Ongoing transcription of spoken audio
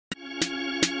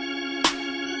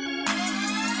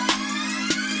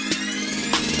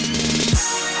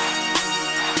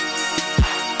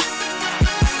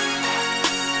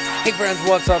Hey friends,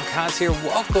 what's up? Kaz here.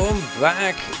 Welcome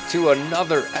back to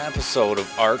another episode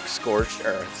of Ark Scorched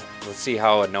Earth. Let's see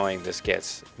how annoying this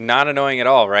gets. Not annoying at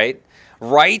all, right?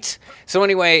 Right? So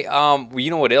anyway,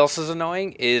 you know what else is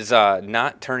annoying? Is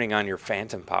not turning on your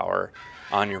phantom power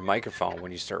on your microphone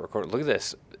when you start recording. Look at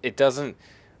this. It doesn't...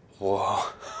 Whoa.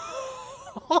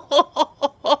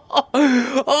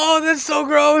 Oh, that's so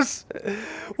gross.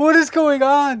 What is going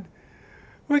on?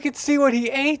 We can see what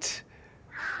he ate.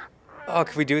 Oh,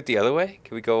 can we do it the other way?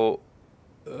 Can we go...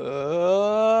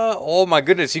 oh my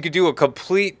goodness, you could do a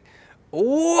complete...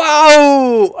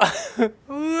 Wow!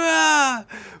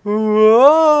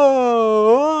 Whoa!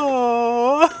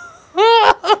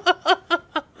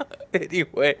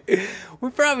 Anyway, we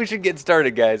probably should get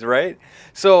started, guys, right?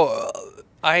 So,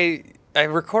 I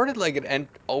recorded like an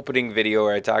opening video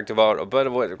where I talked about a bit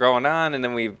of what's going on, and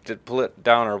then we put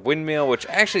down our windmill, which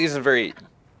actually isn't very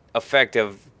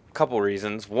effective. Couple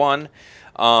reasons. One,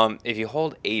 if you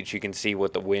hold H, you can see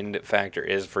what the wind factor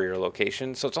is for your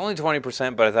location. So it's only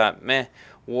 20%, but I thought, meh,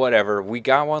 whatever. We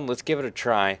got one. Let's give it a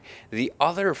try. The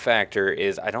other factor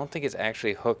is I don't think it's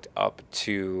actually hooked up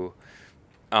to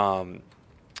the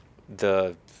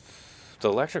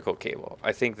electrical cable.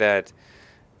 I think that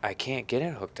I can't get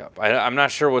it hooked up. I'm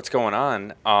not sure what's going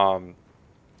on.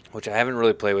 Which I haven't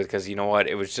really played with because, you know what,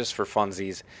 it was just for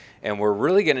funsies, and we're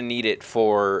really going to need it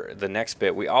for the next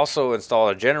bit. We also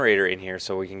installed a generator in here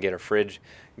so we can get a fridge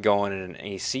going and an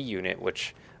AC unit,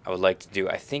 which I would like to do.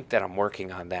 I think that I'm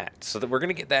working on that, so that we're going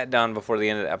to get that done before the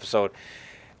end of the episode.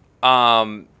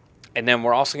 And then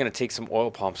we're also going to take some oil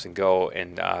pumps and go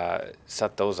and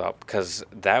set those up because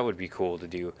that would be cool to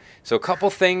do. So a couple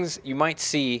things you might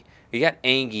see. You got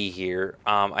Angie here.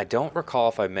 I don't recall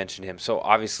if I mentioned him. So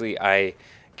obviously I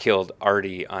killed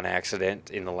Artie on accident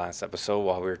in the last episode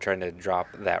while we were trying to drop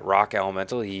that rock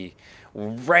elemental. He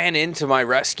ran into my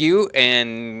rescue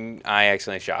and I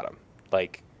accidentally shot him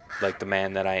like the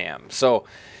man that I am. So,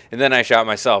 and then I shot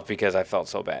myself because I felt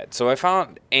so bad. So I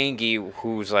found Angie,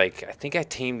 who's like, I think I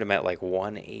tamed him at like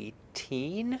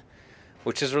 118,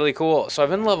 which is really cool. So I've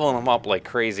been leveling him up like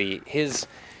crazy. His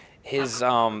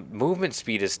movement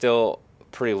speed is still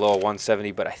pretty low,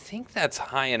 170, but I think that's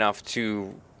high enough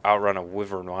to outrun a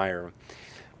wyvern wire.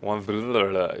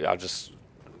 I'll just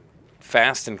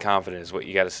fast and confident is what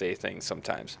you got to say things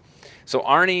sometimes. So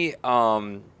Arnie,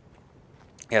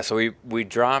 yeah. So we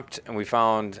dropped and we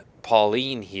found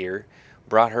Pauline here,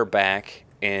 brought her back,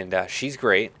 and she's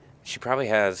great. She probably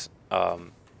has a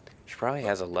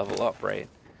level up, right?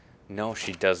 No,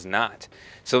 she does not.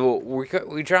 So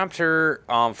we dropped her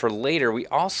for later. We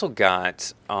also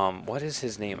got what is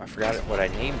his name? I forgot what I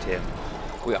named him.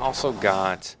 We also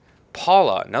got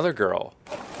Paula, another girl,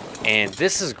 and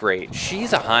this is great.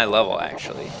 She's a high level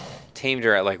actually. Tamed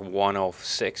her at like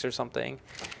 106 or something,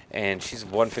 and she's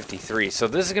 153. So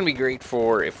this is gonna be great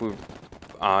for if we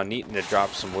needing to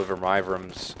drop some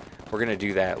wyverns. We're gonna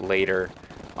do that later.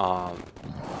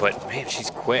 But man, she's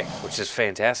quick, which is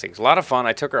fantastic. It's a lot of fun.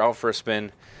 I took her out for a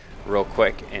spin real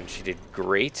quick, and she did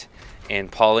great.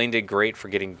 And Pauline did great for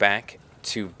getting back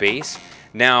to base.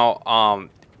 Now,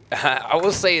 I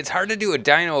will say it's hard to do a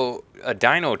dino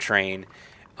train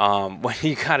when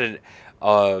you got an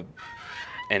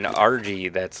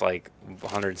RG that's like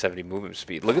 170 movement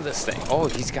speed. Look at this thing. Oh,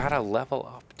 he's got a level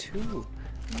up too.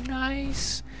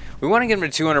 Nice. We want to get him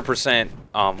to 200%.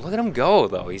 Look at him go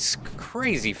though. He's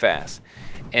crazy fast,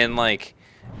 and like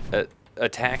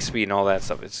attack speed and all that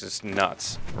stuff. It's just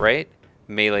nuts, right?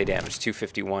 Melee damage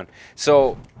 251.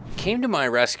 So came to my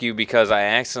rescue because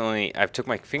I took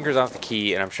my fingers off the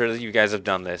key, and I'm sure that you guys have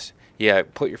done this. Yeah,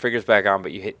 put your fingers back on,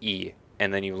 but you hit E,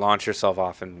 and then you launch yourself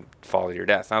off and fall to your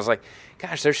death. And I was like,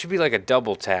 gosh, there should be like a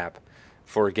double tap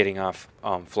for getting off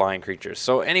flying creatures.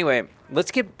 So anyway,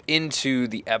 let's get into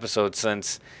the episode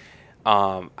since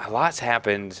a lot's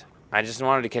happened. I just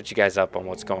wanted to catch you guys up on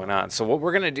what's going on. So what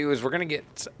we're going to do is we're going to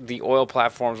get the oil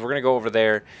platforms. We're going to go over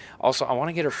there. Also, I want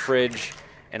to get a fridge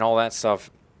and all that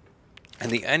stuff. And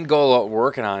the end goal that we're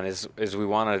working on is we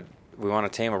want to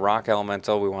tame a rock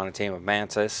elemental. We want to tame a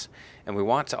mantis. And we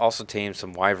want to also tame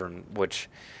some wyvern, which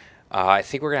I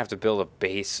think we're going to have to build a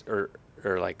base or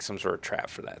like some sort of trap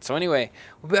for that. So anyway,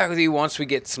 we'll be back with you once we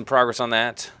get some progress on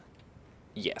that.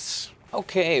 Yes.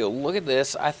 Okay, look at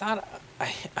this. I thought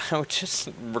I would just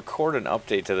record an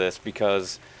update to this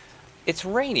because it's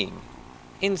raining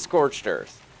in Scorched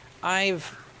Earth.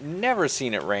 I've never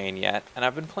seen it rain yet, and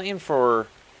I've been playing for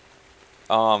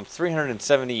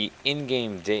 370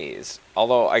 in-game days.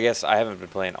 Although I guess I haven't been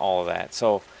playing all of that.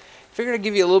 So figured I'd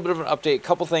give you a little bit of an update. A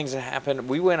couple things that happened.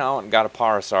 We went out and got a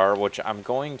Parasar, which I'm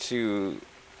going to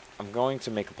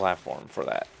make a platform for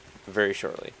that very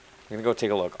shortly. I'm gonna go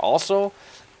take a look. Also,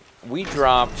 we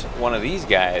dropped one of these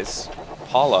guys,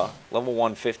 Paula, level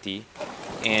 150,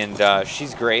 and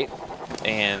she's great.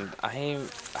 And I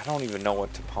don't even know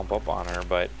what to pump up on her,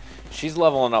 but she's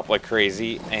leveling up like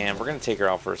crazy, and we're gonna take her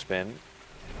out for a spin.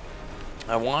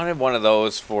 I wanted one of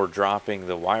those for dropping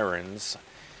the wyverns,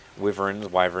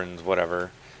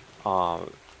 whatever.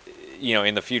 You know,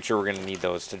 in the future we're gonna need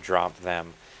those to drop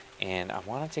them, and I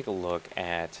want to take a look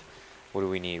at what do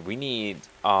we need. We need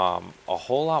a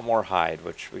whole lot more hide,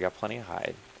 which we got plenty of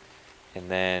hide,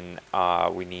 and then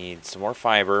we need some more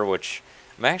fiber, which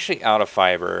I'm actually out of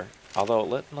fiber. Although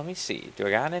let me see, do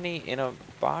I got any in a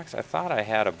box? I thought I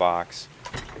had a box.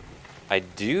 I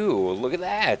do. Look at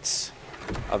that.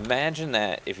 Imagine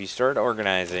that if you start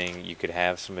organizing, you could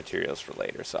have some materials for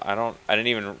later. So I didn't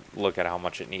even look at how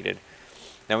much it needed.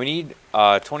 Now we need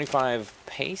 25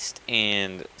 paste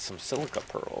and some silica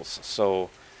pearls. So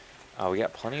we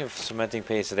got plenty of cementing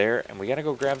paste there, and we got to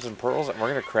go grab some pearls, and we're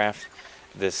going to craft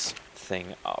this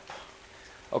thing up.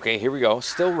 Okay, here we go.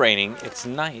 Still raining. It's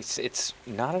nice. It's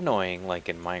not annoying like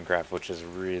in Minecraft, which is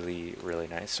really, really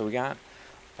nice. So we got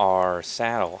our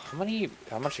saddle.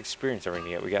 How much experience are we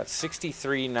gonna get? We got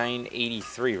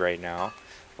 63,983 right now.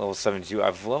 Level 72.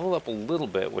 I've leveled up a little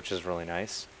bit, which is really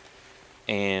nice.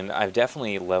 And I've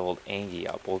definitely leveled Angie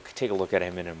up. We'll take a look at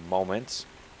him in a moment.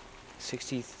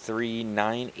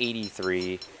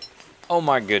 63,983. Oh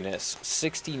my goodness.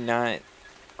 69,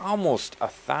 almost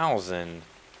 1,000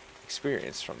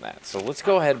 experience from that. So let's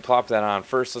go ahead and plop that on.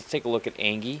 First, let's take a look at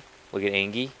Angie. Look at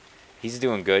Angie. He's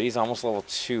doing good. He's almost level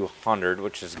 200,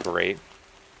 which is great.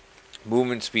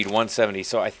 Movement speed 170.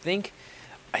 So I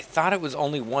thought it was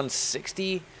only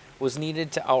 160 was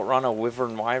needed to outrun a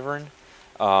wyvern.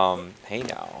 Hey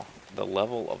now, the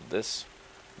level of this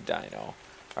dino.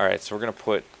 All right, so we're gonna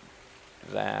put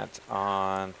that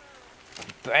on.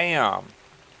 Bam!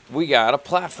 We got a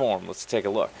platform. Let's take a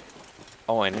look.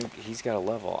 Oh, and he's got a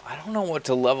level. I don't know what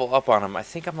to level up on him. I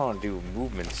think I'm gonna do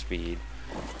movement speed.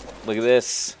 Look at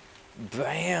this.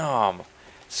 Bam!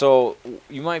 So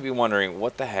you might be wondering,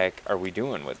 what the heck are we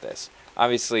doing with this?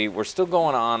 Obviously, we're still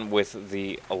going on with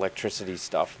the electricity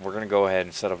stuff. We're going to go ahead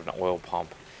and set up an oil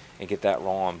pump and get that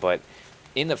rolling. But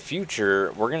in the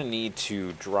future, we're going to need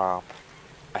to drop...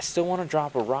 I still want to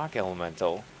drop a rock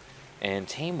elemental and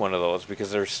tame one of those because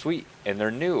they're sweet and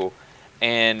they're new.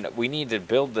 And we need to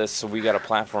build this so we got a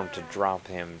platform to drop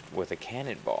him with a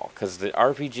cannonball. Because the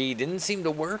RPG didn't seem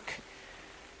to work.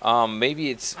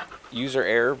 Maybe it's user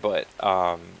error, but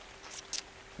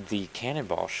the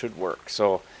cannonball should work.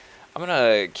 So I'm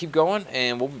gonna keep going,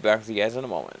 and we'll be back with you guys in a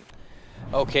moment.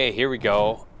 Okay, here we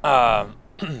go.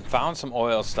 Found some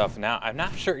oil stuff. Now I'm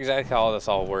not sure exactly how this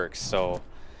all works, so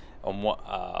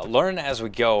learn as we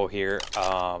go here.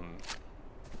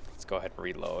 Let's go ahead and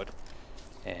reload,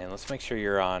 and let's make sure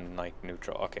you're on like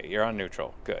neutral. Okay, you're on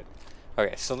neutral. Good.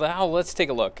 Okay, so now let's take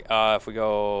a look. If we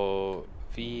go.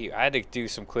 I had to do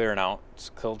some clearing out,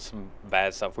 killed some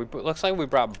bad stuff. Looks like we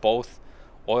brought both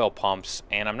oil pumps,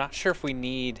 and I'm not sure if we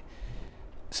need...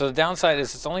 So the downside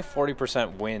is it's only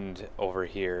 40% wind over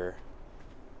here,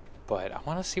 but I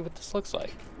want to see what this looks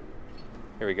like.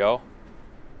 Here we go.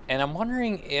 And I'm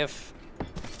wondering if...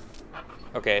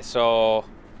 Okay, so...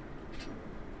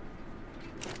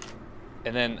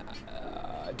 And then,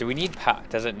 do we need power?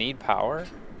 Does it need power?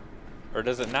 Or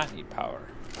does it not need power?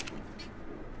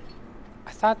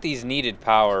 I thought these needed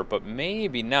power, but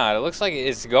maybe not. It looks like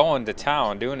it's going to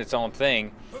town, doing its own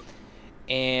thing.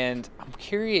 And I'm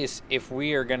curious if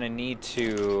we are going to need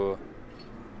to...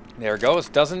 There it goes.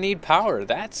 Doesn't need power.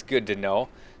 That's good to know.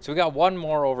 So we got one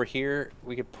more over here.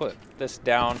 We could put this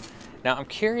down. Now, I'm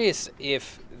curious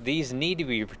if these need to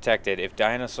be protected, if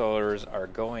dinosaurs are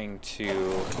going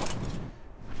to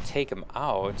take them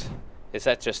out. Is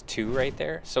that just 2 right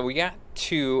there? So we got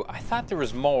 2. I thought there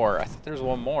was more. I thought there was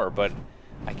one more, but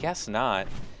I guess not.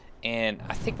 And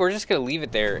I think we're just going to leave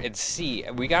it there and see.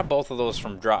 We got both of those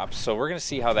from drops, so we're going to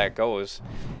see how that goes.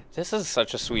 This is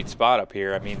such a sweet spot up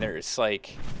here. I mean, there's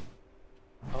like...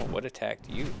 Oh, what attacked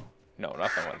you? No,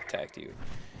 nothing what attacked you.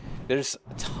 There's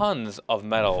tons of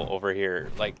metal over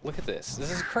here. Like, look at this.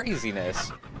 This is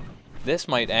craziness. This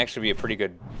might actually be a pretty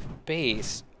good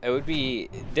base. It would be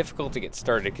difficult to get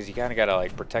started because you kind of got to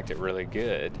like protect it really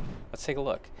good. Let's take a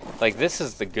look. Like, this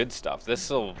is the good stuff. This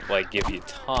will like give you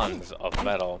tons of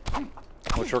metal,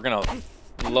 which we're going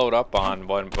to load up on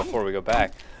before we go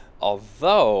back.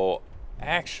 Although,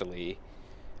 actually,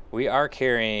 we are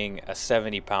carrying a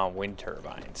 70-pound wind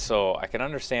turbine. So I can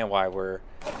understand why we're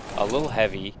a little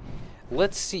heavy.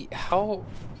 Let's see. How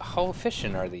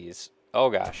efficient are these? Oh,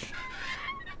 gosh.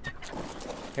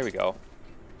 Here we go.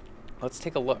 Let's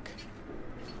take a look.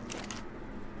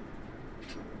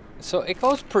 So it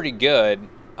goes pretty good.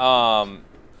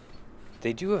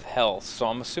 They do have health, so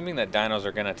I'm assuming that dinos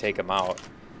are gonna take them out.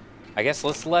 I guess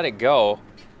let's let it go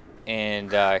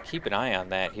and keep an eye on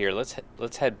that here.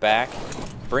 Let's head back,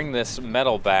 bring this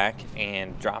metal back,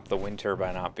 and drop the wind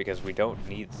turbine out because we don't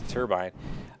need the turbine.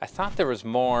 I thought there was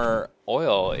more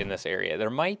oil in this area.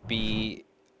 There might be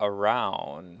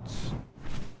around.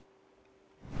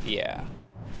 Yeah,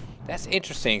 that's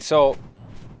interesting. So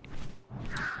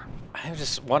I'm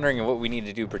just wondering what we need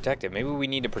to do to protect it. Maybe we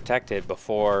need to protect it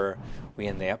before we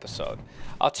end the episode.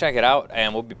 I'll check it out,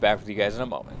 and we'll be back with you guys in a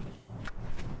moment.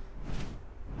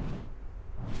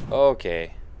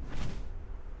 Okay.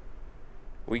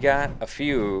 We got a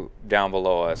few down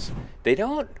below us. They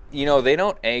don't, you know, they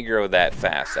don't aggro that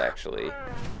fast, actually.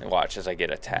 And watch as I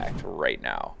get attacked right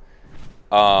now.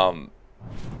 I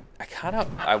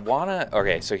wanna,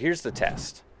 okay, so here's the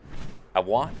test. I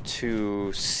want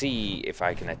to see if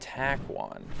I can attack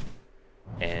one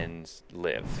and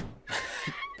live.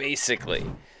 Basically.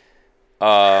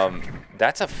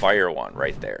 That's a fire one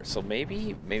right there. So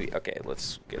maybe, okay,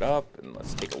 let's get up and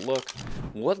let's take a look.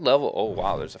 What level? Oh,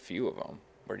 wow, there's a few of them.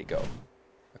 Where'd he go?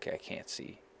 Okay, I can't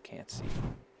see. Can't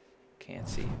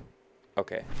see.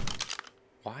 Okay.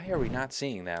 Why are we not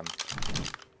seeing them?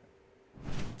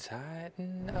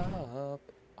 Tighten up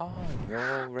on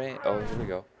your rain. Oh, here we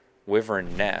go.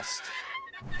 Wyvern nest.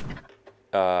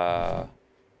 Why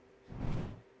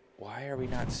are we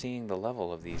not seeing the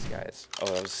level of these guys? Oh,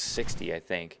 that was 60, I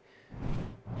think.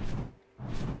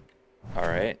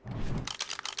 Alright.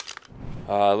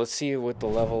 Let's see what the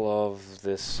level of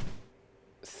this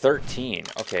 13.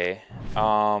 Okay.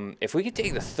 If we could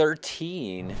take the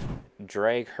 13,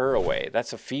 drag her away.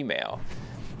 That's a female.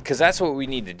 Because that's what we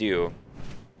need to do.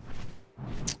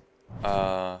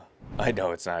 I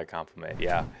know it's not a compliment.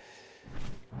 Yeah.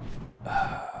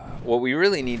 What we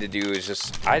really need to do is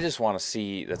just, I just want to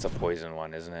see, that's a poison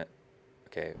one, isn't it?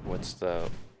 Okay, what's the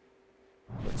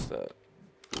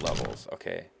levels?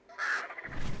 Okay.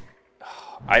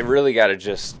 I really got to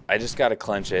I just got to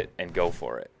clench it and go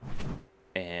for it.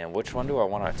 And which one do I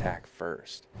want to attack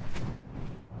first?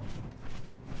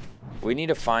 We need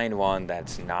to find one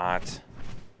that's not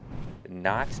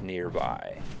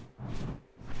nearby.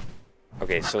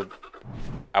 Okay, so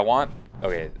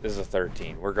okay, this is a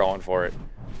 13. We're going for it.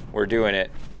 We're doing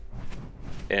it.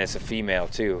 And it's a female,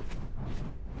 too.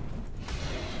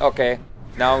 Okay,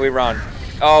 now we run.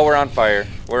 Oh, we're on fire.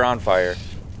 We're on fire.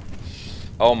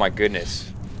 Oh, my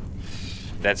goodness.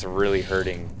 That's really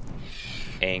hurting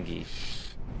Angie.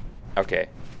 Okay.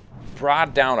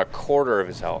 Brought down a quarter of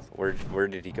his health. Where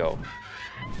did he go?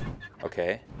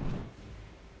 Okay.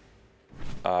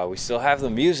 We still have the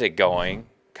music going,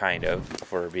 kind of,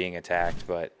 for being attacked,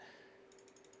 but...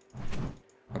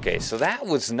 Okay, so that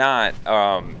was not,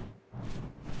 I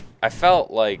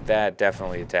felt like that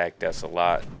definitely attacked us a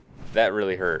lot. That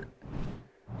really hurt.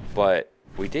 But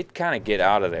we did kind of get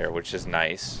out of there, which is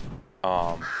nice.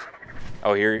 Oh,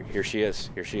 here she is.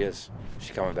 Here she is. Is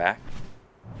she coming back?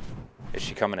 Is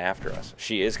she coming after us?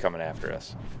 She is coming after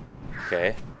us.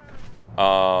 Okay.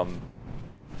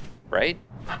 Right?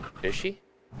 Is she?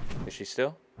 Is she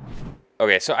still?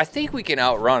 Okay, so I think we can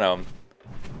outrun them.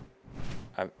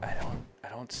 I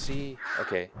don't see.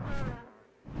 Okay.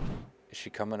 Is she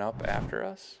coming up after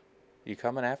us? You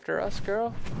coming after us,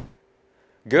 girl?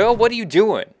 Girl, what are you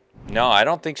doing? No, I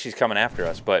don't think she's coming after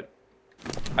us, but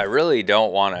I really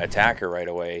don't want to attack her right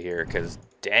away here because,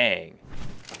 dang,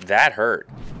 that hurt.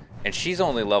 And she's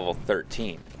only level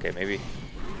 13. Okay,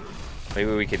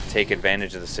 maybe we could take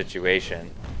advantage of the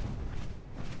situation.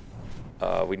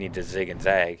 We need to zig and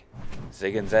zag.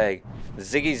 Zig and zag.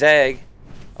 Ziggy zag.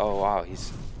 Oh, wow,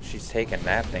 she's taking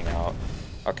that thing out.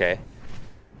 Okay.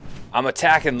 I'm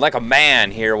attacking like a man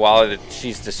here while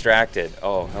she's distracted.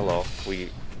 Oh, hello.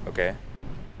 Okay.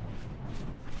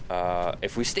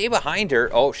 If we stay behind her...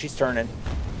 Oh, she's turning.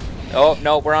 Oh,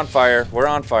 no, we're on fire. We're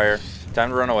on fire. Time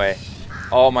to run away.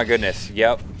 Oh, my goodness.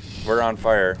 Yep, we're on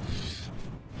fire.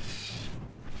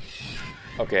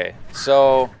 Okay,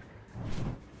 so...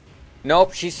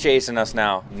 Nope, she's chasing us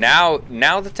now. Now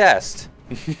the test.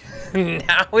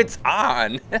 Now it's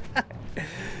on.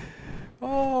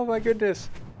 Oh, my goodness.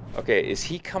 Okay, is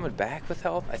he coming back with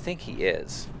health? I think he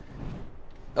is.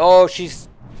 Oh, she's...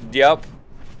 Yep.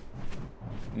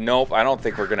 Nope, I don't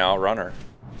think we're going to outrun her.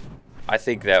 I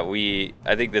think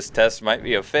this test might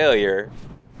be a failure.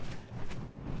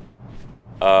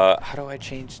 How do I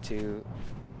change to...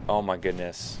 Oh, my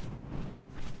goodness.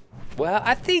 Well,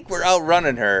 I think we're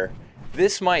outrunning her.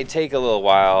 This might take a little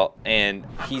while, and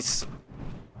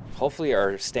hopefully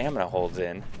our stamina holds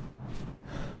in.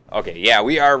 Okay, yeah,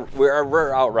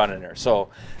 we're outrunning her. So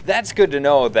that's good to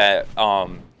know that.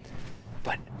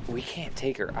 But we can't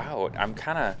take her out. I'm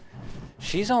kind of.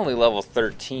 She's only level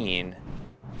 13.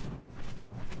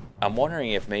 I'm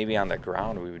wondering if maybe on the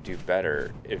ground we would do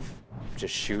better if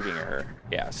just shooting her.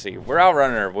 Yeah, see, we're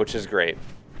outrunning her, which is great.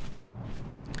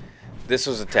 This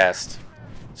was a test.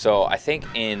 So I think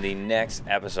in the next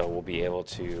episode we'll be able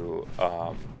to,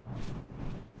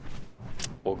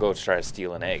 we'll go try to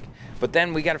steal an egg. But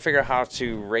then we got to figure out how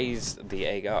to raise the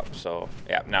egg up. So,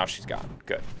 yeah, now she's gone.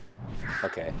 Good.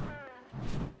 Okay.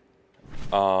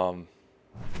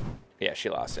 Yeah, she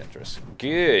lost interest.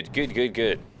 Good, good, good,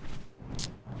 good.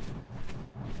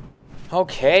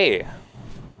 Okay.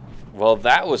 Well,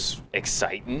 that was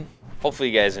exciting. Hopefully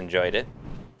you guys enjoyed it.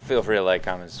 Feel free to like,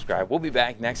 comment, subscribe. We'll be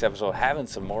back next episode having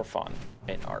some more fun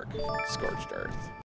in Ark Scorched Earth.